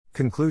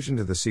Conclusion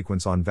to the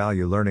sequence on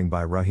value learning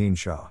by Rohin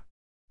Shah.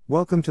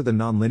 Welcome to the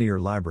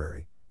Nonlinear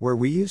Library, where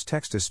we use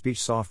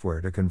text-to-speech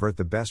software to convert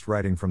the best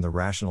writing from the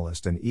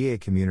Rationalist and EA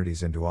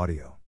communities into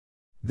audio.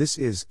 This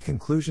is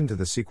Conclusion to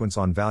the Sequence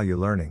on Value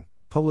Learning,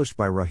 published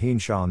by Rohin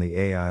Shah on the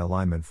AI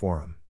Alignment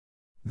Forum.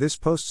 This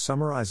post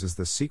summarizes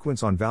the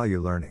sequence on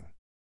value learning.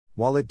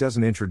 While it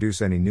doesn't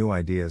introduce any new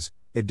ideas,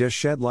 it does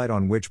shed light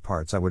on which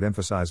parts I would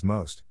emphasize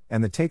most,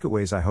 and the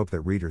takeaways I hope that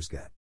readers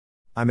get.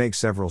 I make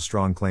several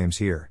strong claims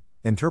here.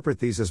 Interpret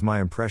these as my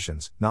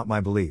impressions, not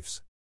my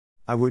beliefs.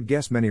 I would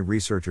guess many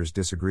researchers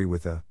disagree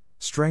with the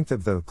strength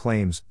of the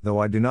claims, though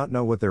I do not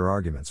know what their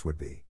arguments would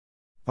be.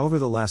 Over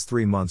the last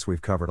 3 months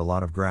we've covered a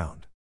lot of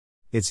ground.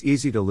 It's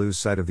easy to lose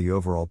sight of the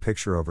overall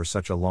picture over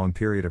such a long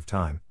period of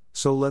time,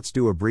 so let's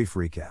do a brief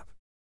recap.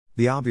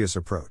 The obvious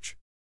approach.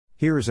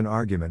 Here is an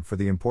argument for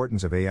the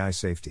importance of AI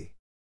safety.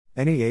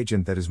 Any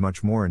agent that is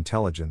much more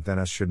intelligent than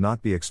us should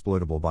not be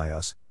exploitable by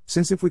us,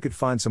 since if we could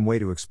find some way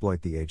to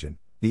exploit the agent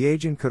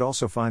could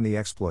also find the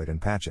exploit and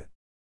patch it.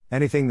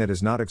 Anything that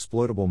is not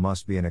exploitable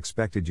must be an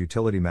expected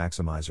utility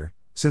maximizer.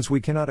 Since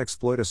we cannot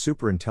exploit a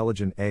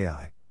superintelligent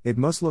AI, it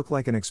must look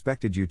like an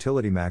expected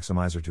utility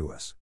maximizer to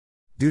us.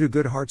 Due to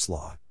Goodhart's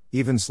law,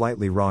 even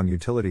slightly wrong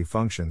utility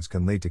functions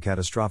can lead to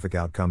catastrophic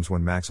outcomes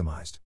when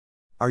maximized.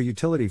 Our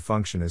utility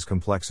function is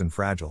complex and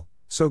fragile,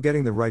 so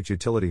getting the right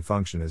utility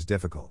function is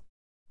difficult.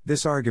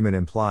 This argument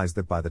implies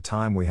that by the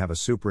time we have a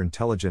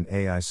superintelligent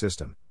AI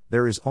system,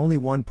 there is only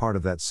one part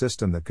of that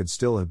system that could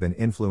still have been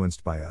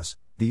influenced by us,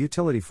 the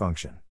utility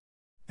function.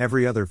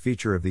 Every other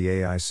feature of the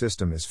AI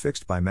system is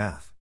fixed by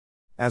math.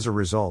 As a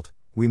result,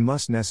 we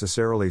must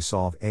necessarily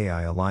solve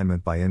AI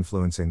alignment by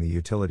influencing the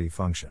utility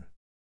function.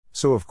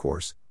 So of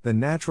course, the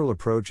natural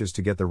approach is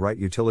to get the right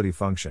utility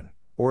function,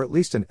 or at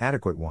least an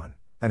adequate one,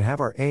 and have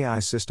our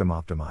AI system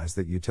optimize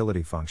that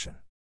utility function.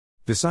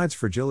 Besides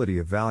fragility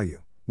of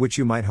value, which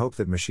you might hope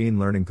that machine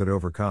learning could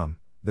overcome,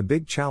 the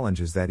big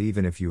challenge is that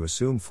even if you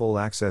assume full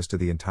access to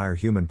the entire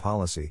human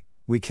policy,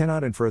 we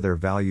cannot infer their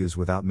values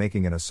without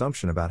making an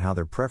assumption about how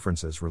their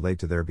preferences relate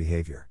to their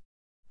behavior.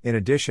 In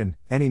addition,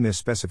 any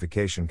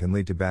misspecification can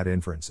lead to bad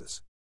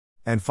inferences.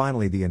 And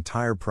finally, the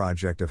entire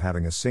project of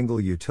having a single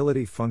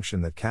utility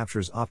function that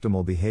captures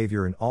optimal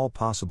behavior in all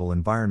possible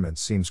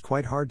environments seems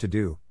quite hard to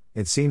do.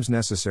 It seems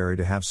necessary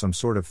to have some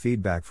sort of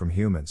feedback from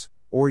humans,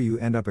 or you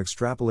end up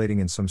extrapolating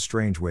in some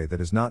strange way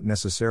that is not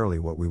necessarily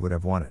what we would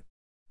have wanted.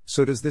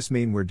 So does this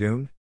mean we're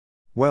doomed?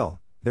 Well,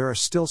 there are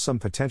still some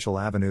potential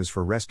avenues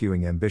for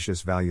rescuing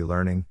ambitious value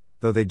learning,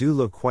 though they do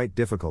look quite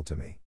difficult to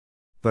me.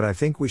 But I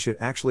think we should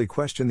actually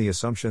question the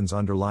assumptions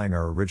underlying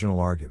our original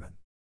argument.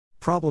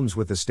 Problems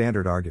with the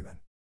standard argument.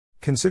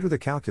 Consider the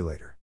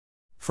calculator.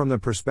 From the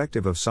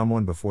perspective of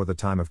someone before the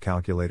time of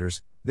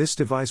calculators, this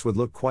device would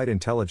look quite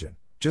intelligent.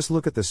 Just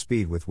look at the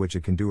speed with which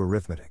it can do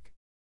arithmetic.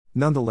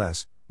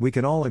 Nonetheless, we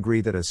can all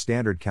agree that a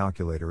standard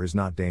calculator is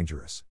not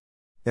dangerous.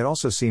 It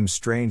also seems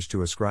strange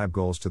to ascribe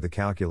goals to the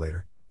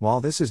calculator. While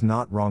this is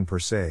not wrong per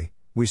se,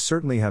 we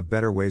certainly have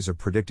better ways of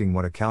predicting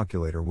what a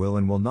calculator will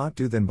and will not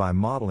do than by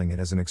modeling it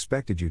as an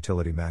expected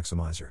utility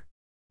maximizer.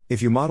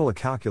 If you model a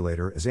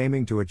calculator as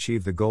aiming to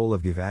achieve the goal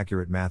of give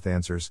accurate math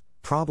answers,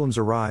 problems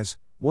arise.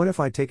 What if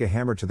I take a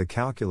hammer to the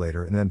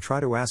calculator and then try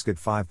to ask it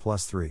 5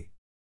 plus 3?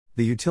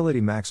 The utility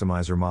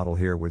maximizer model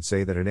here would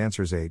say that it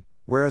answers 8,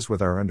 whereas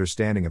with our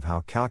understanding of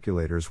how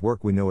calculators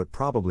work we know it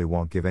probably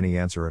won't give any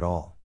answer at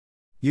all.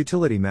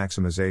 Utility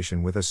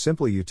maximization with a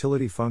simple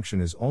utility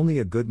function is only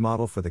a good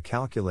model for the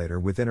calculator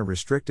within a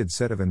restricted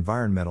set of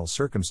environmental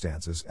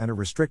circumstances and a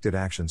restricted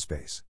action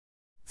space.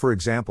 For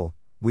example,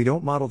 we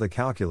don't model the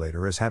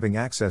calculator as having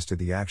access to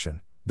the action,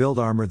 build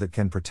armor that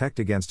can protect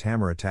against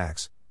hammer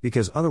attacks,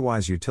 because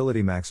otherwise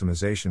utility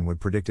maximization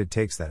would predict it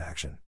takes that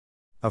action.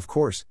 Of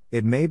course,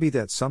 it may be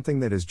that something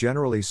that is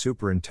generally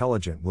super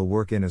intelligent will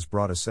work in as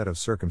broad a set of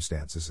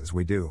circumstances as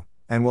we do,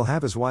 and will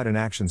have as wide an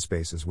action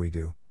space as we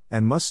do,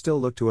 and must still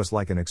look to us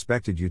like an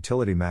expected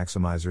utility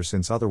maximizer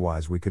since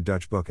otherwise we could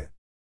Dutch book it.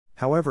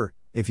 However,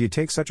 if you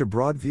take such a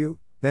broad view,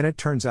 then it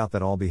turns out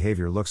that all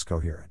behavior looks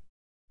coherent.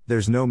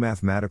 There's no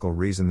mathematical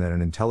reason that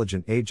an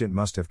intelligent agent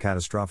must have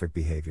catastrophic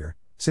behavior,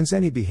 since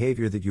any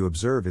behavior that you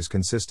observe is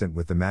consistent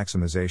with the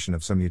maximization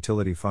of some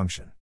utility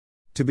function.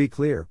 To be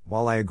clear,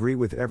 while I agree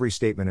with every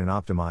statement an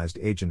optimized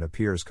agent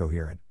appears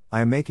coherent,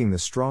 I am making the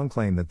strong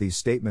claim that these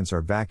statements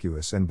are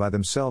vacuous and by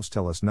themselves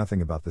tell us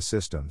nothing about the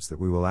systems that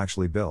we will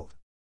actually build.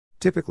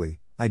 Typically,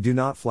 I do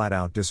not flat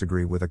out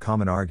disagree with a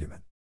common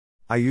argument.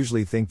 I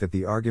usually think that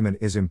the argument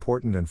is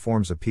important and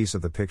forms a piece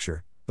of the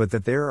picture, but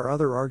that there are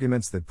other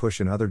arguments that push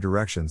in other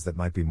directions that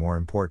might be more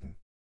important.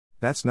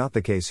 That's not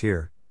the case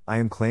here. I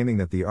am claiming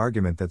that the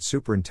argument that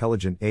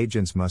superintelligent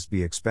agents must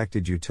be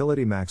expected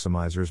utility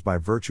maximizers by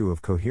virtue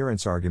of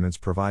coherence arguments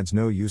provides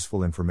no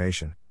useful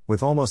information,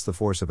 with almost the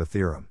force of a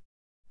theorem.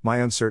 My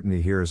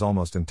uncertainty here is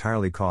almost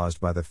entirely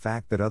caused by the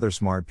fact that other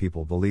smart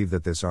people believe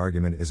that this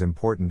argument is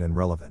important and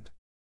relevant.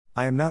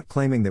 I am not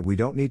claiming that we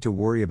don't need to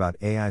worry about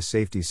AI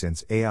safety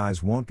since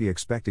AIs won't be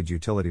expected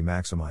utility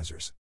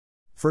maximizers.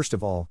 First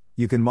of all,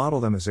 you can model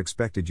them as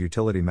expected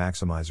utility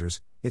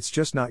maximizers, it's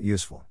just not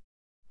useful.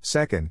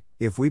 Second,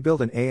 if we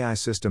build an AI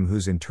system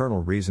whose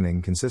internal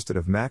reasoning consisted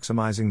of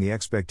maximizing the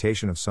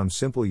expectation of some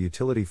simple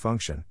utility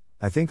function,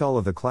 I think all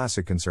of the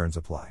classic concerns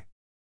apply.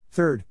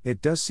 Third, it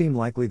does seem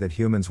likely that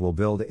humans will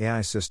build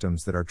AI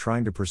systems that are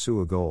trying to pursue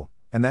a goal,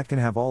 and that can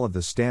have all of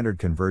the standard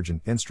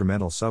convergent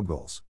instrumental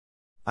subgoals.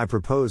 I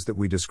propose that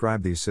we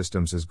describe these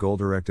systems as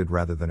goal-directed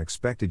rather than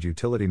expected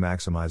utility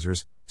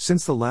maximizers,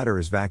 since the latter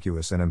is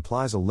vacuous and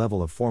implies a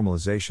level of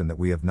formalization that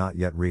we have not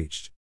yet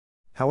reached.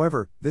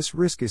 However, this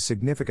risk is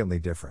significantly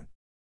different.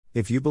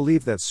 If you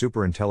believe that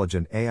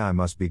superintelligent AI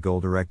must be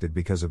goal-directed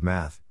because of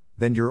math,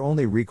 then your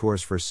only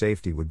recourse for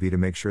safety would be to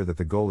make sure that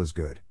the goal is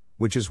good,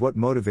 which is what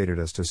motivated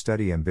us to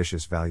study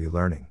ambitious value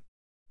learning.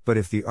 But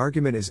if the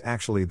argument is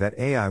actually that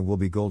AI will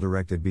be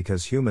goal-directed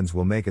because humans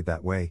will make it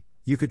that way,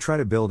 you could try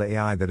to build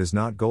AI that is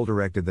not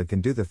goal-directed that can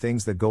do the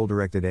things that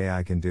goal-directed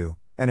AI can do,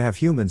 and have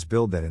humans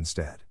build that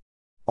instead.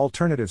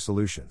 Alternative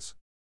solutions.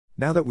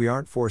 Now that we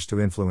aren't forced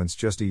to influence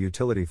just a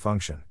utility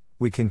function,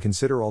 we can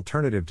consider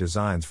alternative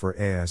designs for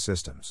AI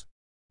systems.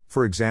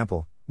 For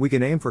example, we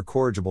can aim for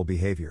corrigible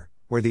behavior,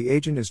 where the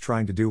agent is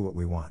trying to do what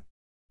we want.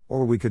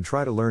 Or we could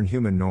try to learn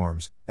human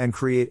norms, and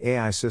create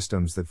AI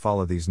systems that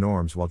follow these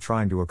norms while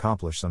trying to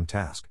accomplish some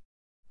task.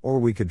 Or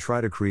we could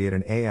try to create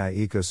an AI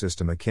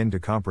ecosystem akin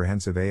to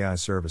comprehensive AI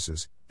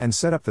services, and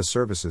set up the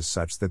services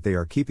such that they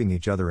are keeping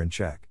each other in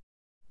check.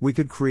 We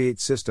could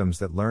create systems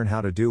that learn how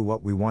to do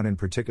what we want in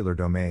particular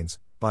domains,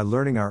 by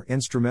learning our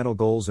instrumental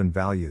goals and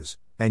values,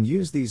 and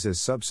use these as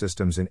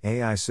subsystems in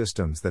AI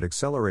systems that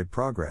accelerate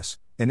progress,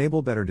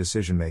 enable better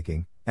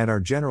decision-making, and are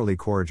generally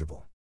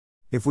corrigible.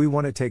 If we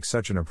want to take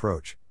such an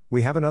approach,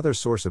 we have another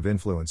source of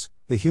influence,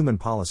 the human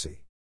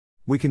policy.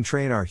 We can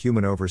train our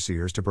human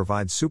overseers to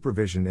provide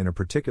supervision in a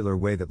particular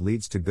way that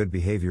leads to good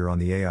behavior on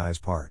the AI's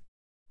part.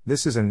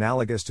 This is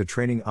analogous to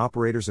training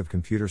operators of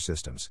computer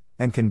systems,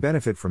 and can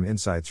benefit from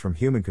insights from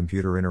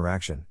human-computer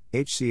interaction,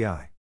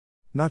 HCI.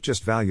 Not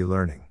just value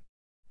learning.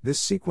 This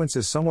sequence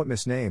is somewhat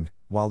misnamed.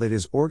 While it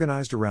is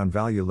organized around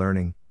value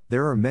learning,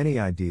 there are many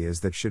ideas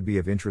that should be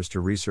of interest to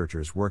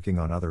researchers working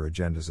on other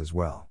agendas as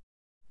well.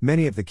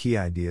 Many of the key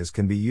ideas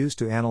can be used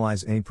to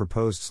analyze any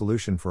proposed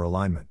solution for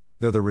alignment,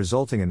 though the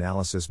resulting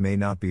analysis may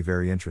not be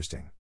very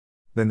interesting.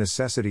 The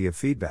necessity of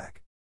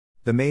feedback.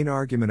 The main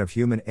argument of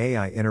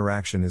human-AI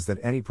interaction is that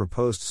any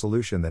proposed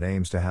solution that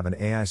aims to have an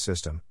AI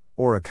system,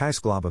 or a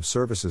Kreislauf of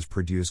services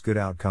produce good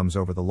outcomes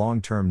over the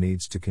long term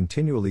needs to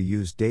continually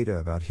use data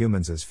about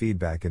humans as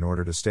feedback in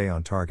order to stay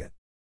on target.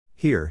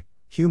 Here,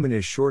 human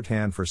is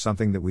shorthand for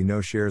something that we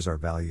know shares our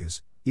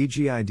values,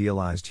 e.g.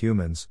 idealized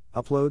humans,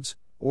 uploads,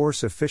 or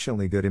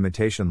sufficiently good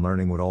imitation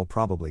learning would all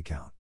probably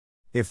count.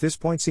 If this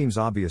point seems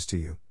obvious to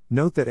you,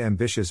 note that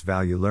ambitious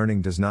value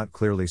learning does not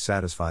clearly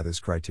satisfy this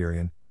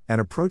criterion,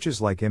 and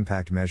approaches like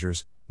impact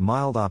measures,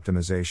 mild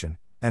optimization,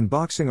 and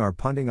boxing are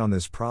punting on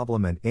this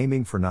problem and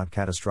aiming for not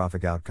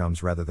catastrophic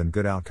outcomes rather than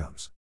good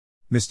outcomes.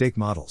 Mistake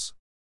models.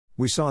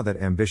 We saw that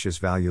ambitious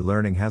value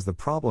learning has the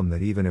problem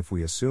that even if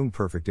we assume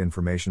perfect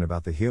information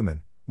about the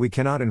human, we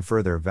cannot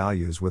infer their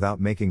values without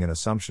making an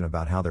assumption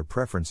about how their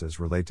preferences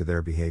relate to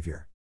their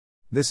behavior.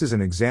 This is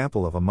an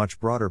example of a much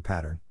broader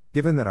pattern.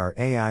 Given that our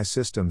AI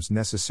systems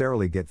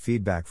necessarily get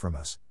feedback from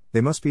us,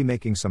 they must be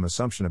making some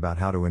assumption about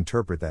how to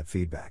interpret that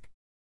feedback.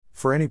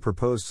 For any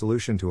proposed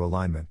solution to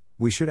alignment,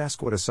 we should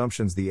ask what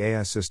assumptions the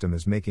AI system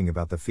is making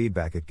about the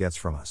feedback it gets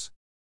from us.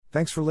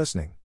 Thanks for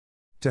listening.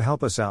 To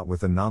help us out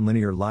with the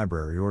Nonlinear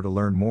Library or to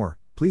learn more,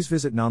 please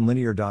visit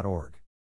nonlinear.org.